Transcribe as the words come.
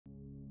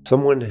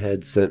Someone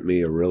had sent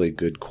me a really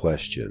good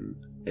question,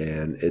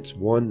 and it's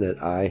one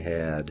that I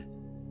had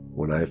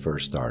when I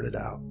first started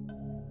out,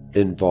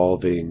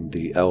 involving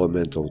the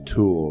elemental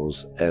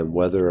tools and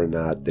whether or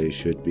not they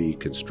should be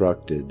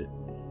constructed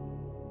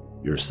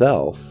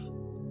yourself,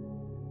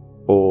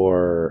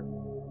 or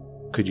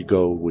could you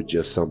go with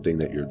just something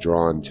that you're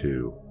drawn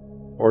to,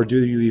 or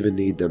do you even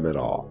need them at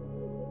all?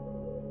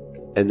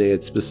 And they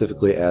had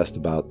specifically asked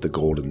about the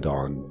Golden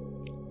Dawn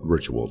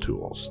ritual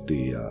tools,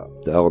 the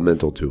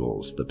elemental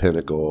tools, the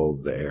pinnacle,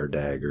 the air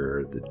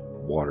dagger, the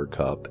water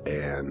cup,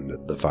 and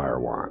the fire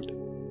wand.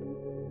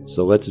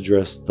 So let's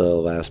address the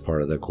last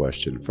part of the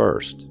question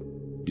first.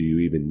 Do you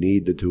even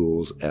need the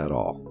tools at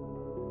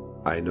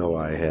all? I know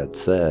I had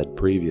said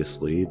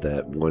previously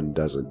that one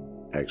doesn't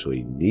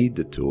actually need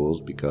the tools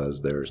because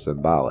they're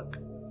symbolic.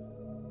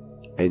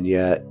 And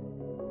yet,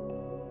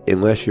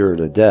 unless you're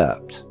an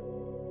adept,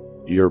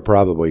 you're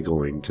probably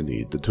going to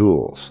need the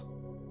tools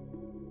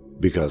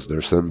because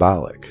they're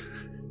symbolic.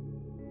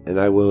 And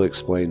I will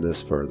explain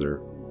this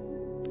further.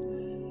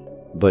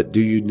 But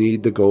do you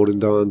need the Golden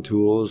Dawn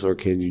tools, or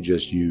can you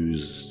just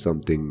use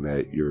something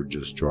that you're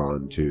just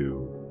drawn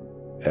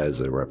to as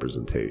a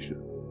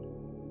representation?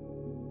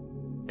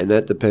 And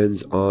that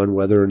depends on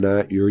whether or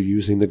not you're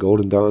using the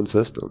Golden Dawn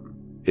system.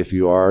 If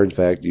you are, in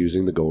fact,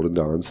 using the Golden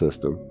Dawn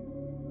system,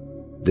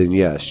 then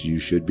yes, you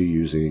should be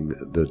using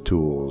the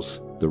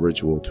tools, the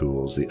ritual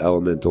tools, the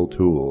elemental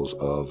tools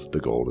of the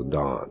Golden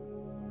Dawn.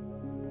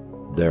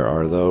 There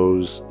are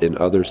those in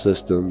other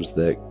systems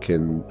that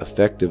can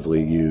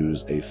effectively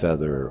use a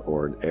feather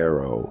or an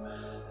arrow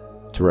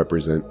to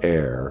represent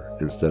air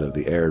instead of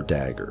the air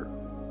dagger.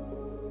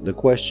 The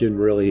question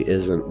really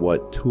isn't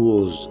what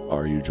tools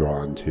are you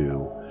drawn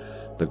to.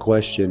 The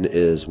question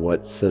is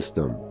what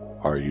system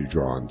are you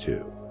drawn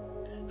to?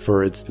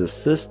 For it's the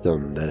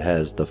system that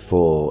has the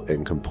full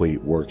and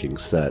complete working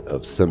set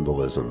of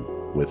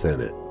symbolism within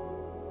it,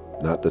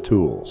 not the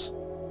tools.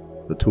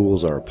 The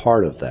tools are a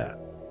part of that.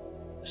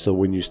 So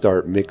when you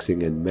start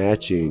mixing and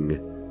matching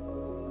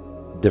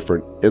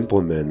different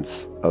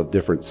implements of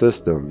different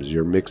systems,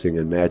 you're mixing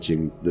and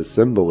matching the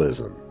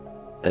symbolism.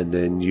 And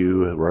then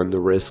you run the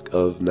risk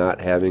of not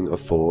having a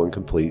full and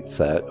complete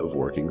set of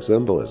working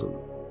symbolism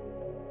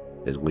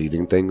and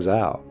leaving things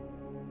out.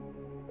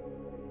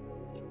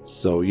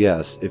 So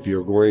yes, if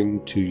you're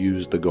going to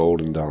use the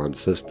Golden Dawn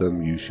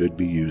system, you should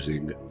be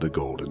using the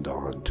Golden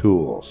Dawn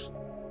tools.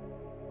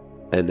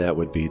 And that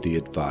would be the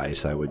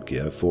advice I would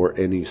give for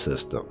any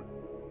system.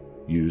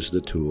 Use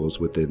the tools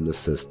within the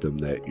system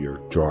that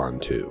you're drawn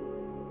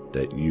to,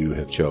 that you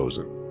have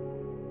chosen.